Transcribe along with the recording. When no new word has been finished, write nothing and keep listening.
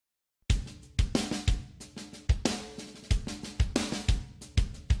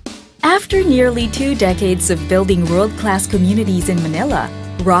After nearly 2 decades of building world-class communities in Manila,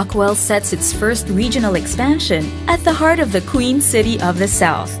 Rockwell sets its first regional expansion at the heart of the Queen City of the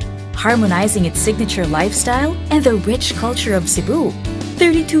South, harmonizing its signature lifestyle and the rich culture of Cebu.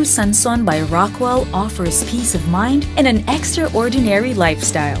 32 Sanson by Rockwell offers peace of mind and an extraordinary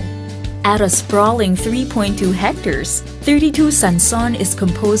lifestyle. At a sprawling 3.2 hectares, 32 Sanson is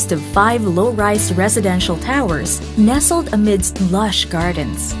composed of 5 low-rise residential towers nestled amidst lush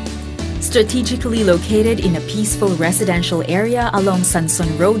gardens. Strategically located in a peaceful residential area along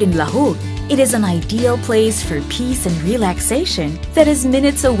Sanson Road in Lahug, it is an ideal place for peace and relaxation that is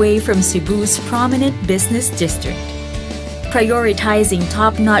minutes away from Cebu's prominent business district. Prioritizing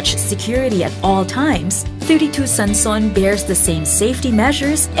top-notch security at all times, 32 Sanson bears the same safety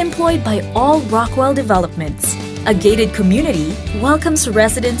measures employed by all Rockwell developments. A gated community welcomes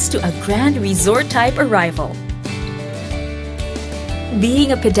residents to a grand resort-type arrival.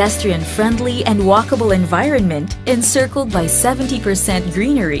 Being a pedestrian-friendly and walkable environment encircled by 70%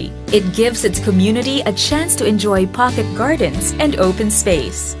 greenery, it gives its community a chance to enjoy pocket gardens and open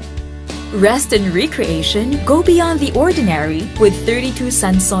space. Rest and recreation go beyond the ordinary with 32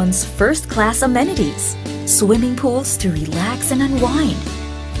 Sanson's first-class amenities, swimming pools to relax and unwind,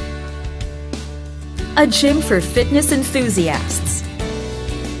 a gym for fitness enthusiasts,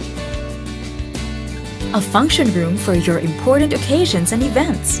 a function room for your important occasions and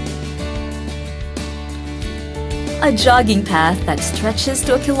events, a jogging path that stretches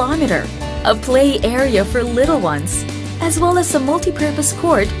to 1 kilometer, a play area for little ones, as well as a multi-purpose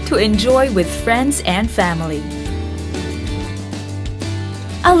court to enjoy with friends and family.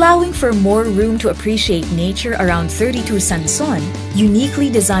 Allowing for more room to appreciate nature around 32 Sanson, uniquely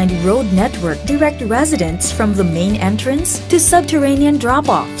designed road network direct residents from the main entrance to subterranean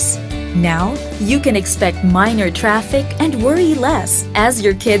drop-offs. Now, you can expect minor traffic and worry less as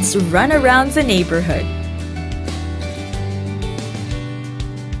your kids run around the neighborhood.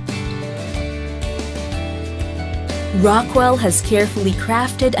 Rockwell has carefully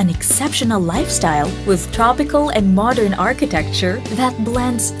crafted an exceptional lifestyle with tropical and modern architecture that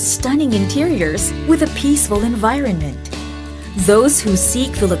blends stunning interiors with a peaceful environment. Those who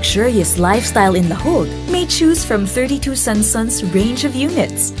seek the luxurious lifestyle in Lahug may choose from 32 Sanson's range of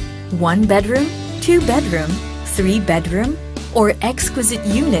units: 1 bedroom, 2 bedroom, 3 bedroom, or exquisite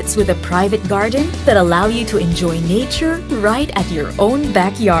units with a private garden that allow you to enjoy nature right at your own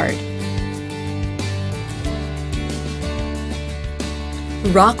backyard.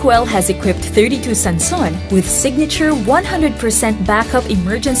 Rockwell has equipped 32 Sanson with signature 100% backup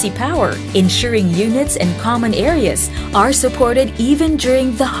emergency power, ensuring units and common areas are supported even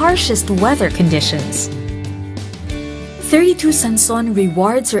during the harshest weather conditions. 32 Sanson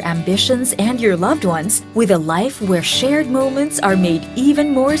rewards your ambitions and your loved ones with a life where shared moments are made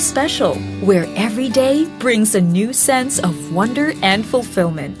even more special, where every day brings a new sense of wonder and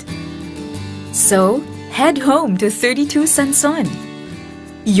fulfillment. So, head home to 32 Sanson.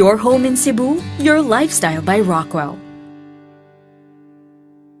 Your home in Cebu, your lifestyle by Rockwell.